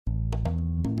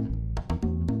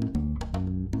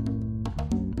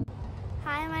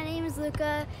is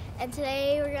Luca, and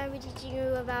today we're going to be teaching you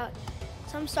about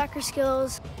some soccer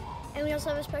skills. And we also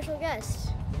have a special guest,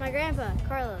 my grandpa,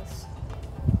 Carlos.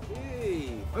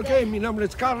 Hey. Okay, my name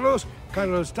is Carlos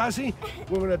Stasi.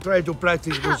 We're going to try to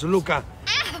practice with Luca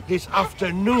this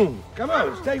afternoon. Come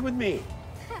on, stay with me.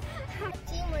 What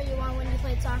team were you on when you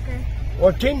played soccer?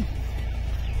 What team?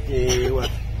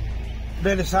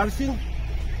 Pele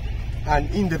and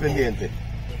Independiente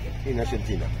in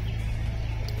Argentina.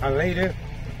 And later,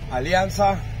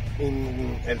 Alianza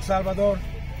in El Salvador,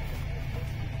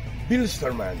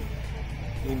 Bilsterman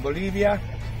in Bolivia.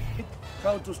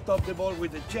 How to stop the ball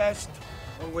with the chest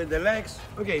or with the legs.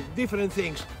 Okay, different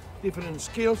things, different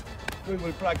skills. We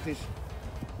will practice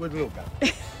with Luca.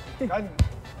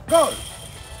 Goal!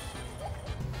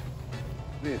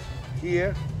 This,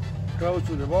 here, close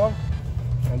to the ball,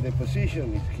 and the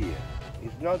position is here.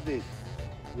 It's not this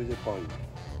with the point.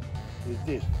 It's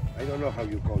this. I don't know how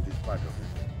you call this part of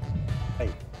it. Hey.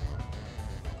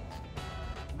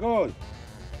 Good.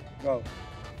 Go.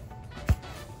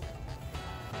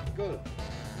 Good.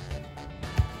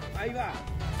 Ahí va.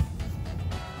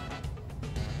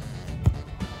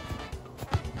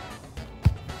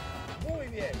 Muy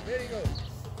bien. Very good.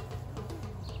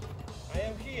 I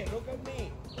am here. Look at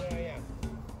me. Where I am.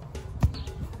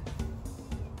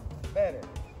 Better.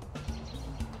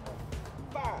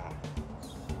 Pa.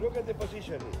 Look at the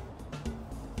positioning.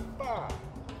 Pa.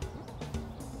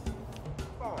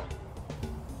 Pa.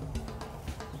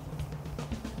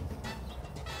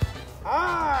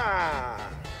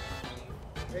 Ah!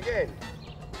 Again.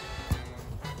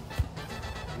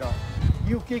 No.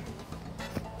 You kick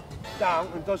down,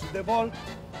 and does the ball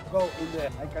go in there.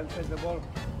 I can set the ball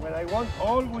when I want,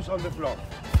 always on the floor.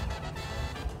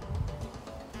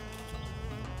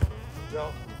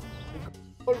 No.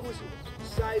 Always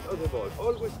side of the ball.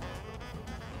 Always.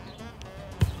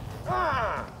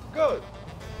 Ah! Good.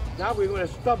 Now we're going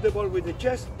to stop the ball with the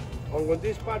chest or with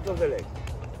this part of the leg.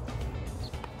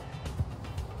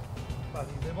 But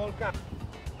if the ball comes,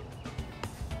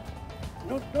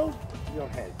 don't your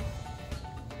head.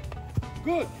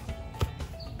 Good.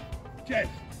 Chest.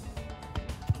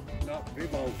 No,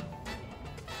 rebound.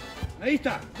 Ahí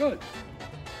está. Good.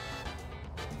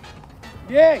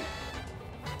 Bien.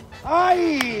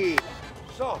 ¡Ay!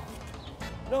 Soft.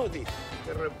 No this.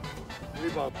 The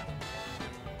rebound.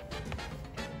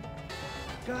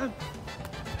 Come.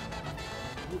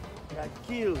 You can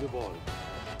kill the ball.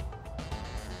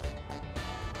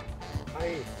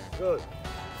 Ahí. Good.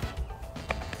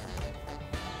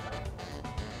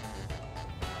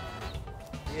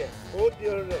 Yeah. Put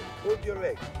your leg. Put your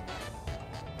leg.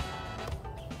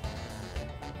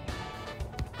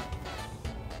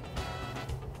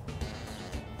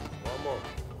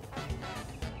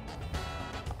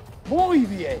 Muy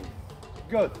bien.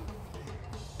 Good.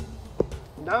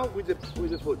 Now with the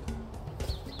foot.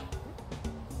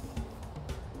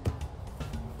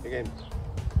 Again.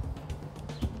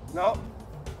 No.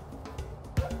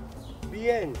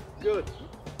 Bien. Good.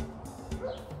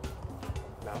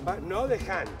 Number. No the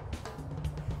hand.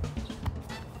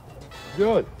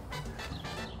 Good.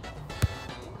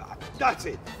 That's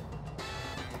it.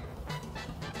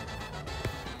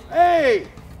 Hey!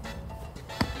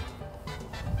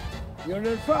 You're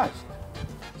not fast.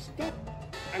 Stop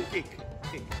and kick.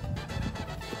 Kick.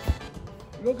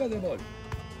 Look at the ball.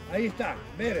 Ahí está.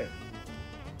 Better.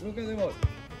 Look at the ball.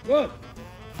 Good.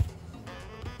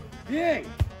 Bien.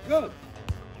 Good.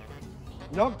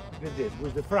 Not with this,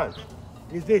 with the front.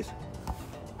 Is this.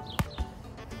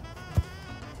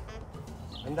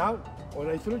 And now, when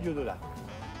I throw, you do that.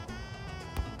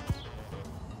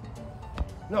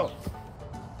 No.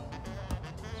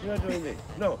 You're not doing this.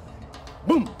 No.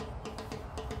 Boom.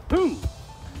 Boom.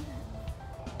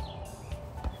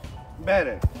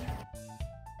 Better.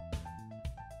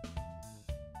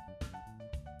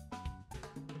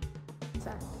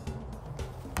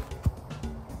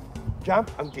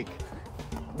 Jump and kick.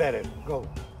 Better. Go.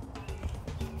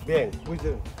 Bien. With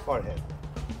the forehead.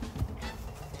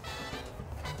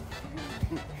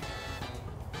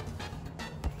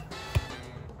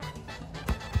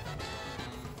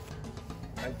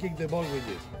 And kick the ball with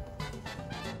this.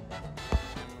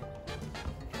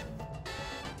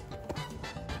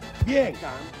 Bien,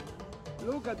 come.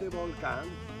 Look at the ball,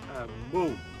 come, and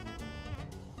boom.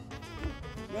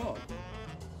 Go.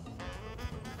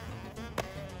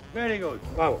 Very good.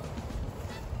 Vamos.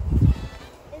 Is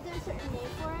there a certain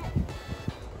name for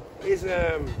it? It's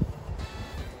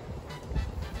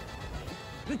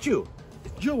the chew.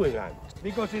 It's chewing hand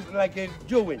because it's like a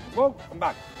chewing. Go and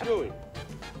back. Chewing.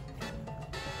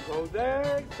 Go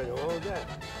there, go there.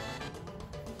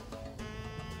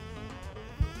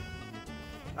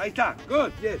 Ahí está.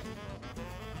 Good, yes.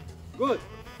 Good.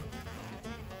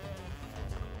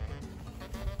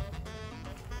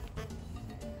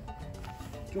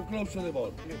 Too close to the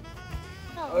ball.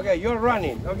 Oh. Okay, you're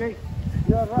running, okay?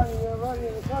 You're running,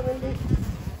 and suddenly,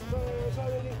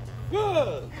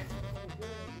 good!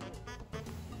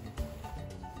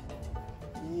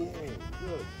 Yeah,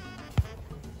 good.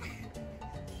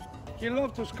 He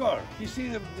loves to score. He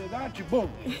sees the dodge,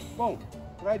 boom, boom.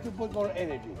 Try to put more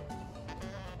energy.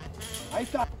 Ahí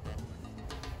está.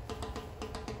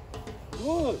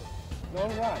 Good.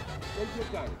 Don't rush. Take your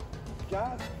time.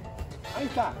 Just. Ahí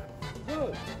está.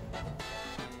 Good.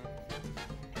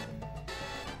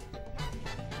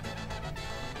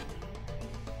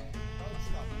 Don't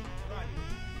stop. Running.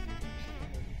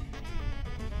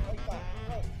 Ahí está.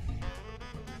 Good.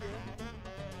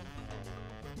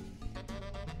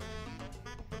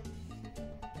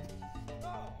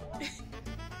 No.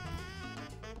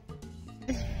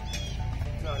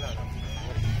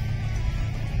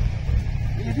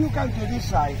 If you come to this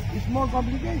side, it's more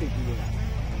complicated to do that.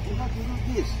 You have to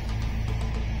do this.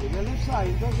 To the left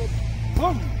side, don't get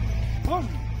boom, boom.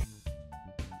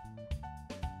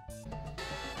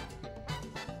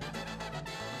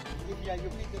 You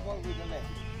pick the ball with the left.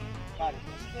 But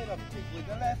instead of pick with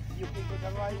the left, you pick with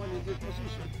the right one in this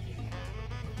position.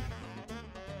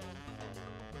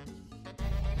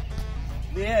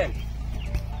 The end.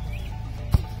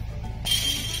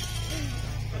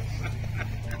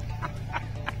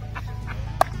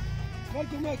 Try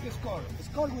to make a score.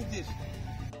 Score with this.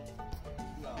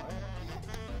 No,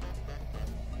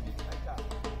 Like that.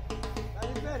 That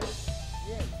is better.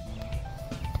 Yes.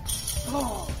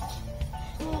 Oh.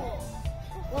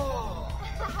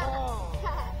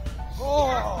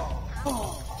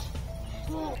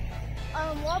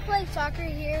 While playing soccer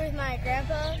here with my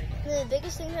grandpa, the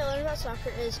biggest thing I learned about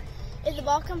soccer is if the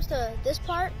ball comes to this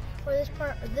part or this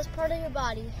part of your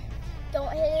body,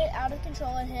 don't hit it out of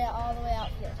control and hit it all the way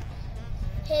outfield.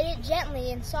 Hit it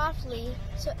gently and softly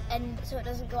so it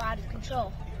doesn't go out of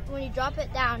control. When you drop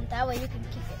it down, that way you can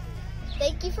keep it.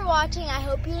 Thank you for watching. I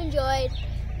hope you enjoyed.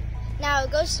 Now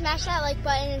go smash that like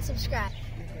button and subscribe.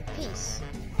 Peace.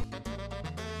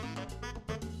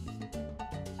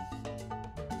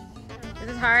 Is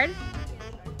this hard?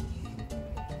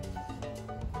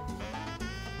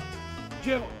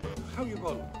 How you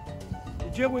call it? The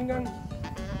chewing gum?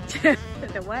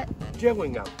 The what?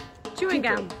 Chewing gum. Chewing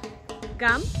gum.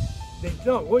 Gum?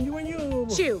 No, when you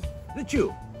Chew. The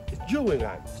chew. It's chewing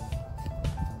gum.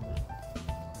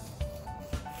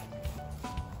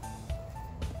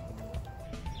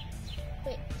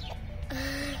 Wait.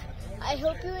 I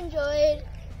hope you enjoyed.